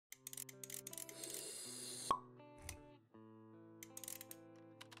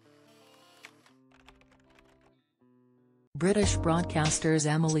British broadcasters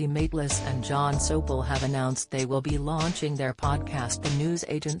Emily Maitlis and Jon Sopel have announced they will be launching their podcast The News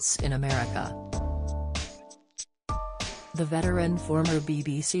Agents in America. The veteran former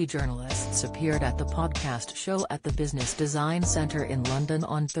BBC journalists appeared at the podcast show at the Business Design Centre in London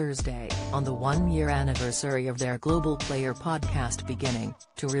on Thursday, on the one-year anniversary of their Global Player podcast beginning,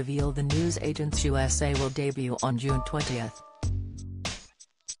 to reveal The News Agents USA will debut on June 20.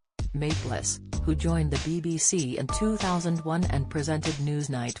 Maitlis, who joined the BBC in 2001 and presented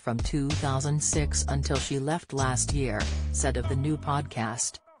Newsnight from 2006 until she left last year, said of the new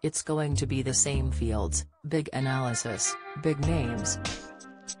podcast, "It's going to be the same fields, big analysis, big names.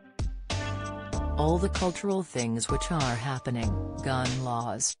 All the cultural things which are happening, gun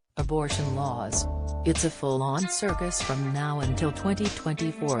laws, abortion laws. It's a full-on circus from now until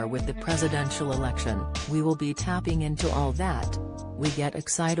 2024 with the presidential election. We will be tapping into all that. We get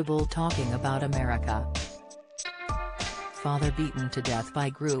excitable talking about America." Father beaten to death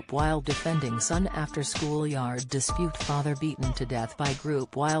by group while defending son after schoolyard dispute. Father beaten to death by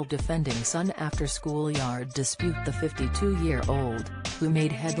group while defending son after schoolyard dispute. The 52-year-old, who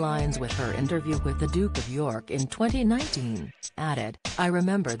made headlines with her interview with the Duke of York in 2019, added, "I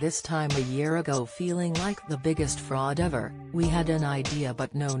remember this time a year ago feeling like the biggest fraud ever. We had an idea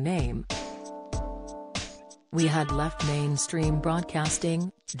but no name. We had left mainstream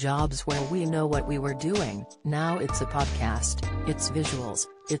broadcasting, jobs where we know what we were doing. Now it's a podcast, it's visuals,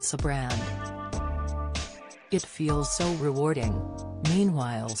 it's a brand. It feels so rewarding."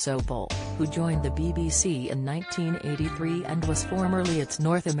 Meanwhile, Sopel, who joined the BBC in 1983 and was formerly its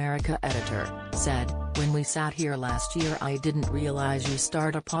North America editor, said, "When we sat here last year I didn't realize you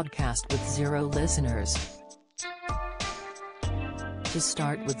start a podcast with 0 listeners. To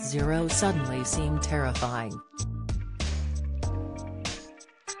start with 0 suddenly seemed terrifying.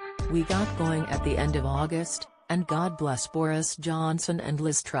 We got going at the end of August, and God bless Boris Johnson and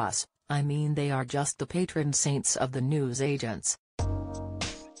Liz Truss, I mean they are just the patron saints of the news agents."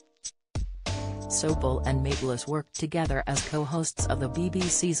 Sopel and Maitlis worked together as co-hosts of the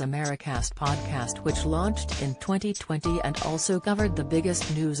BBC's Americast podcast, which launched in 2020 and also covered the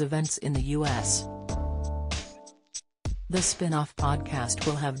biggest news events in the US. The spin-off podcast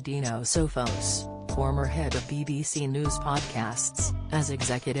will have Dino Sofos, former head of BBC News Podcasts, as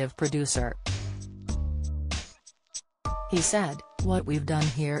executive producer. He said, "What we've done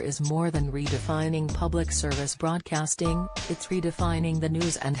here is more than redefining public service broadcasting, it's redefining the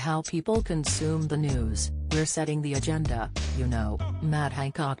news and how people consume the news. We're setting the agenda, you know." Matt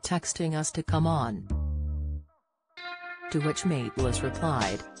Hancock texting us to come on. To which Maitlis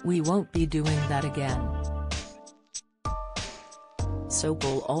replied, "We won't be doing that again."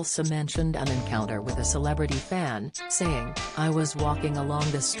 Sopel also mentioned an encounter with a celebrity fan, saying, "I was walking along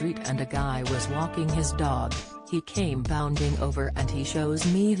the street and a guy was walking his dog. He came bounding over and he shows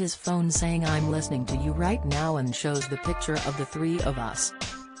me his phone saying, 'I'm listening to you right now,' and shows the picture of the 3 of us.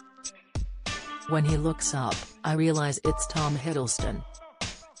 When he looks up, I realize it's Tom Hiddleston."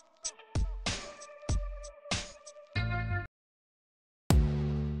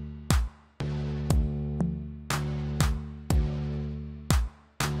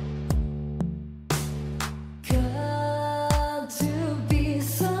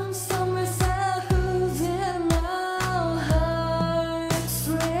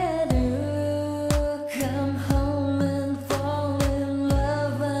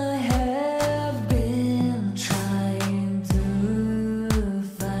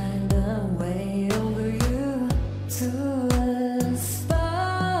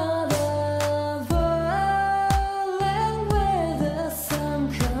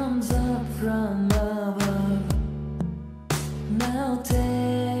 Now